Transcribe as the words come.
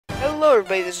Hello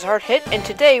everybody, this is Hard Hit, and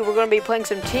today we're going to be playing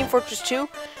some Team Fortress 2,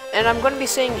 and I'm going to be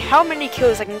seeing how many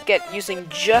kills I can get using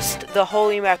just the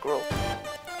Holy Mackerel. I'm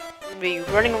going to be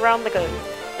running around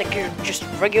like your just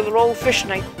regular old fish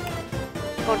knight.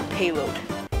 Going to payload.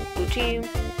 Blue team,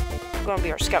 going to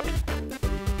be our scout.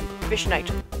 Fish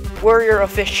knight, warrior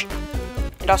of fish,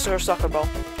 and also our soccer ball.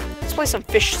 Let's play some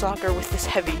fish soccer with this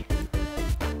heavy.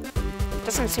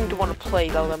 Doesn't seem to want to play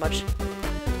all that much.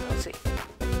 Let's see.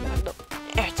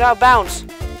 It's out of bounds.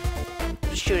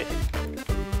 Just shoot it.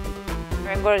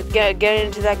 Alright, I'm going to get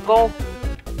into that goal.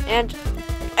 And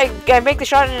I make the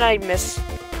shot and I miss.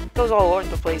 It goes all over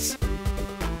the place.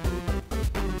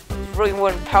 It's really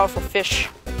one powerful fish.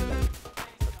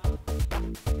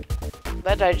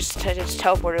 But I just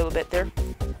teleported a little bit there.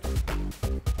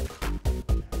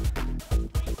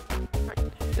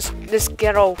 Right, this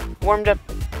get all warmed up.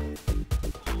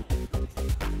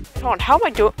 Hold on, how am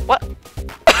I doing? What?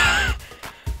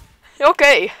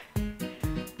 Okay.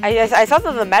 I thought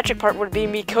that the magic part would be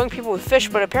me killing people with fish,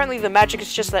 but apparently the magic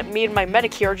is just that me and my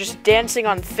medic here are just dancing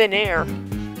on thin air.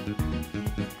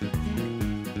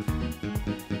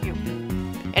 You.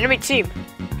 Enemy team.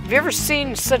 Have you ever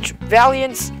seen such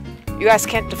valiance? You guys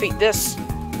can't defeat this.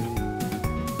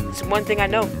 It's one thing I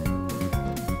know.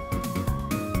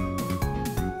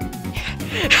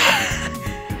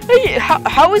 Hey,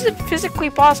 how is it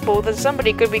physically possible that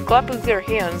somebody could be clapping with their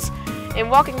hands and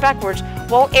walking backwards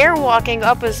while airwalking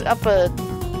up a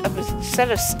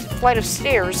flight of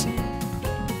stairs?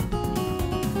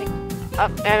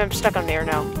 And I'm stuck on air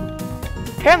now.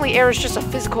 Apparently, air is just a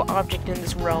physical object in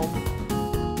this realm. I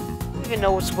don't even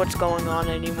know what's going on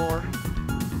anymore.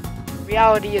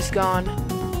 Reality is gone.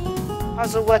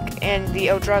 Kozilek and the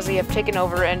Eldrazi have taken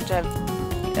over and have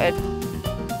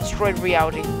destroyed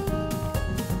reality.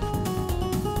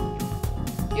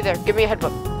 You there, give me a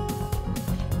headbutt.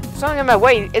 Something in my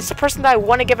way. It's the person that I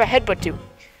want to give a headbutt to.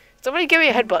 Somebody give me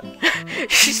a headbutt.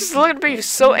 She's just looking at me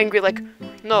so angry, like,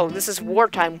 no, this is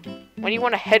wartime. When do you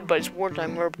want a headbutt? It's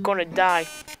wartime. We're gonna die.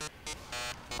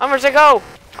 Onwards I go!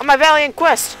 On my valiant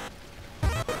quest!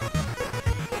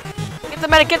 Get the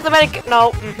medic, get the medic!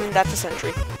 No, that's a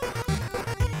sentry.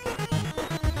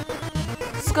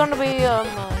 This is gonna be,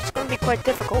 it's gonna be quite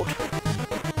difficult.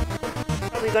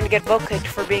 Probably gonna get vote kicked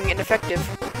for being ineffective.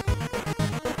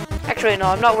 Actually, no,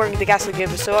 I'm not wearing the ghastly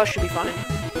gift, so I should be fine.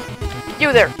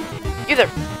 You there! You there!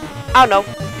 I don't know.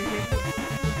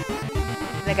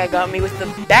 I think I got me with the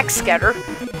backscatter.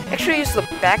 Actually, use the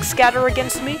backscatter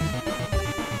against me.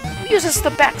 Who uses the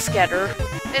backscatter?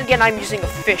 And again, I'm using a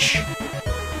fish.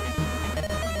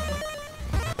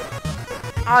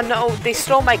 Ah, no, they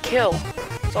stole my kill.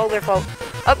 It's all their fault.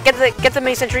 Oh, get the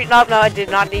mini sentry. No, I did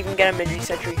not even get a mini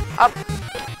sentry. Oh,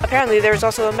 apparently there's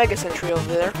also a mega sentry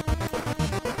over there.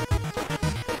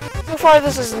 So far,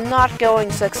 this is not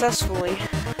going successfully.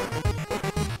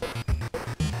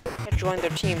 Gotta join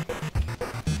their team.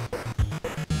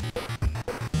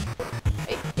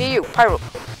 Hey, you, Pyro!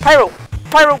 Pyro!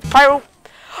 Pyro! Pyro!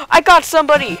 I got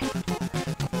somebody!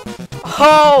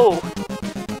 Oh!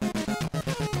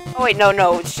 Oh wait,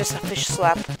 no, it's just a fish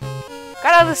slap.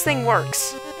 Got how this thing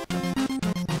works.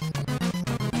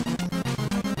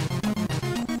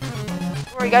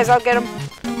 Don't worry, guys, I'll get him.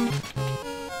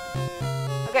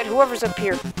 Get whoever's up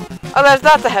here. Oh, that's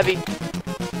not the heavy.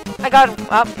 I got him.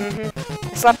 I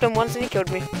slapped him once and he killed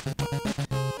me.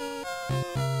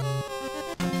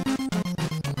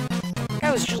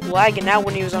 I was just lagging out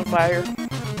when he was on fire.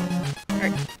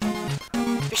 Alright.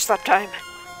 Fish slap time.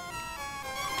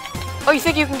 Oh, you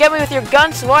think you can get me with your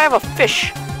guns? Well, I have a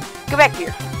fish. Get back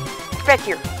here. Get back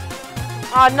here.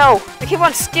 Ah, no. They keep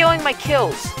on stealing my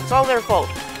kills. It's all their fault.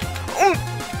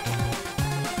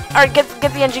 Alright, get the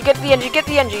NG, get the NG, get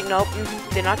the NG. Nope,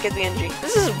 did not get the NG.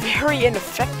 This is very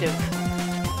ineffective.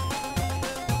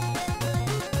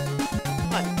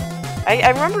 I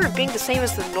remember it being the same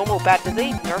as the normal bat. Did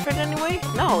they nerf it anyway?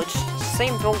 No, it's the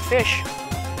same old fish.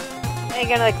 And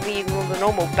again, like the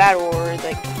normal bat or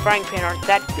like frying pan aren't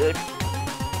that good.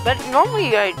 But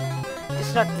normally,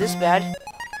 it's not this bad.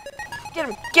 Get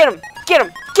him, get him, get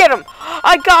him, get him!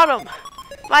 I got him!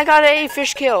 I got a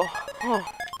fish kill. Oh.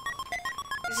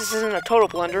 This isn't a total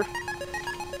blunder.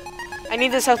 I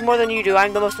need this health more than you do.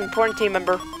 I'm the most important team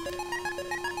member.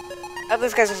 Oh,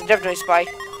 this guy's definitely a spy.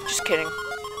 Just kidding.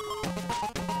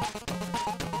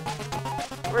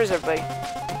 Where is everybody?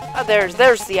 Oh,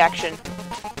 there's the action.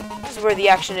 This is where the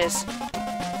action is.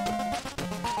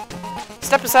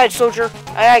 Step aside, soldier.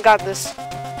 I got this.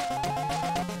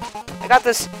 I got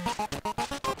this.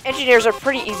 Engineers are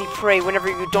pretty easy prey whenever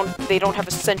they don't have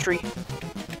a sentry.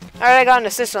 Alright, I got an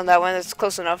assist on that one. That's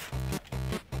close enough.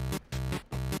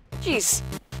 Jeez.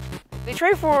 They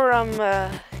trade for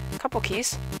a couple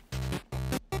keys.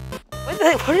 What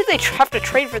did they have to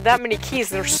trade for that many keys?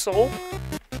 Their soul?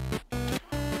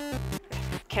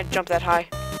 Can't jump that high.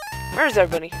 Where's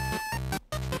everybody?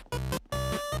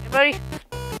 Anybody?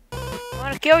 I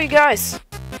want to kill you guys.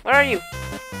 Where are you?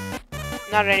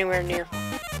 Not anywhere near.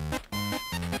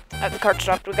 The cart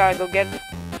stopped. We gotta go get it.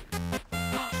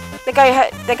 That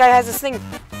guy has this thing.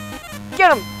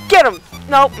 Get him! Get him!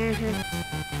 Nope.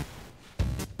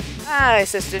 I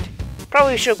assisted.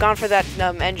 Probably should have gone for that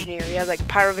engineer. He had like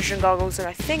pyrovision goggles, and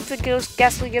I think the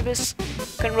ghastly gibbous.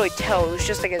 Couldn't really tell. It was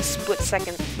just like a split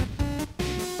second.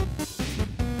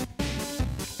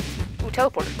 Ooh,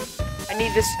 teleporter. I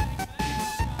need this.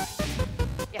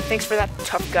 Yeah, thanks for that,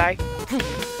 tough guy.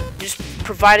 Just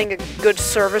providing a good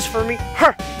service for me.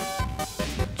 Huh.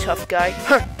 Tough guy.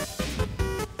 Huh.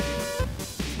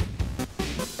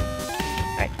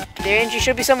 Alright, the NG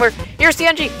should be somewhere. Here's the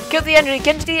NG. Kill the NG.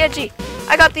 Get the NG.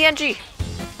 I got the NG.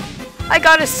 I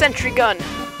got a sentry gun.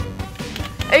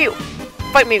 Hey you.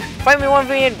 Fight me. Fight me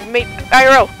 1v, mate.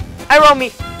 IRO. IRO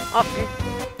me.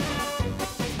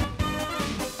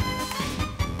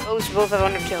 Those both have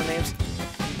Undertale names.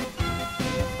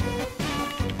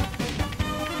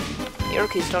 The arrow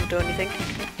keys don't do anything.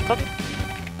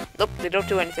 Nope, they don't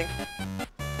do anything.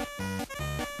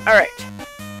 Alright.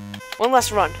 One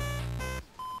last run.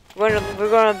 We're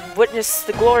gonna witness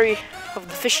the glory of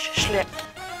the fish schlep.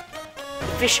 The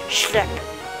fish schlep.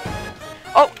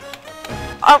 Oh!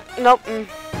 Nope.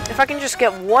 If I can just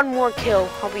get one more kill,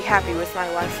 I'll be happy with my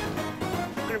life.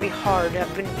 It's gonna be hard.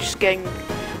 I've been just getting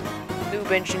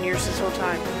noob engineers this whole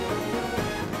time.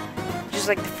 Just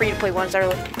like the free-to-play ones that are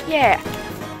like, yeah,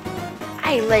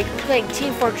 I like playing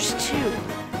Team Fortress 2.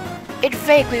 It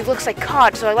vaguely looks like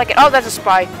COD, so I like it. Oh, that's a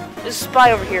spy. There's a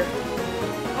spy over here.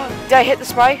 Did I hit the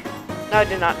spy? No, I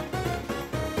did not.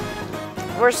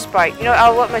 Where's the spy? You know,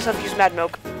 I'll let myself use Mad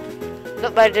Milk.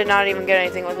 Nope, I did not even get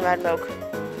anything with Mad Milk.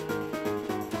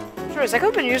 Sure, it's like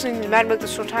I've been using Mad Milk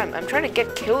this whole time. I'm trying to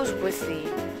get kills with the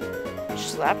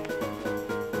slap,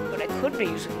 but I could be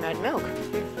using Mad Milk.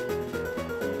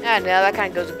 Ah, no, that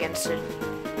kind of goes against it.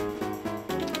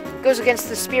 Goes against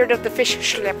the spirit of the fish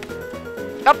schlep.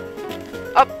 Up,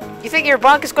 up. You think your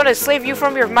bonk is gonna save you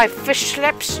from my fish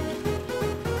schleps?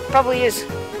 Probably is.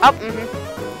 Up,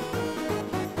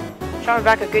 Shot me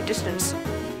back a good distance.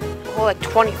 A whole like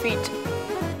 20 feet.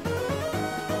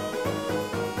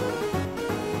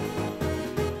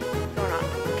 What's going on?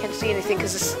 Can't see anything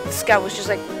because the scout was just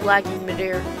like lagging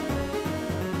midair.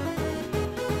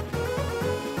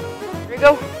 Here we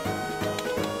go.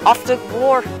 Off to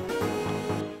war.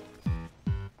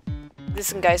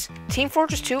 Listen, guys. Team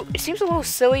Fortress 2, it seems a little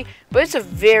silly, but it's a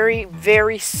very,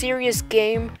 very serious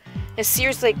game. It's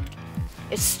serious, like,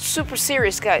 it's super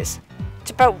serious, guys.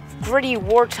 It's about gritty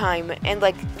wartime and,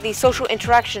 like, the social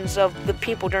interactions of the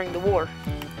people during the war.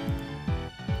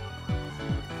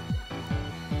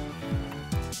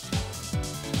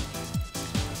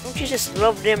 Don't you just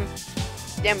love them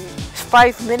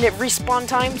 5-minute respawn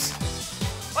times?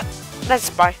 What? That's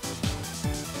spy.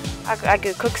 I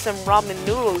could cook some ramen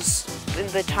noodles in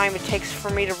the time it takes for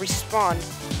me to respawn.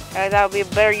 That would be a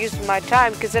better use of my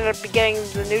time, because then I'd be getting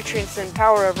the nutrients and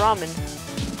power of ramen.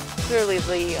 Clearly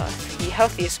the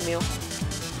healthiest meal.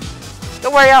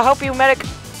 Don't worry, I'll help you, medic.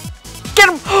 Get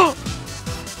him!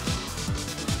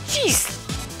 Jeez!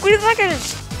 What did that guy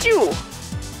do?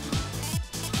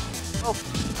 Oh.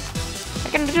 I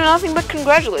can do nothing but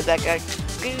congratulate that guy.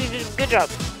 Good job.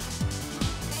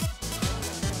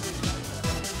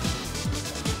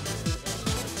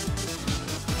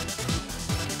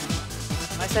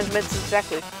 My sentiments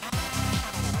exactly.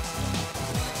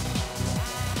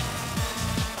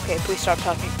 Okay, please stop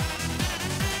talking.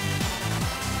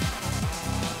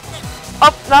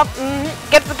 Up, up,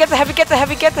 get the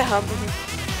heavy.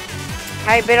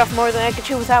 I bit off more than I could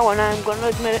chew with that one. I'm going to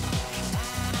admit it.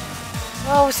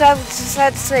 Oh, sad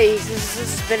to say, this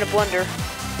has been a blunder.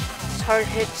 It's hard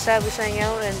hit, sadly saying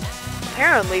out, and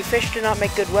apparently fish do not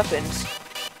make good weapons.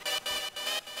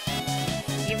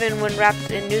 Even when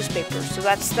wrapped in newspapers. So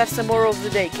that's the moral of the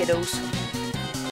day, kiddos.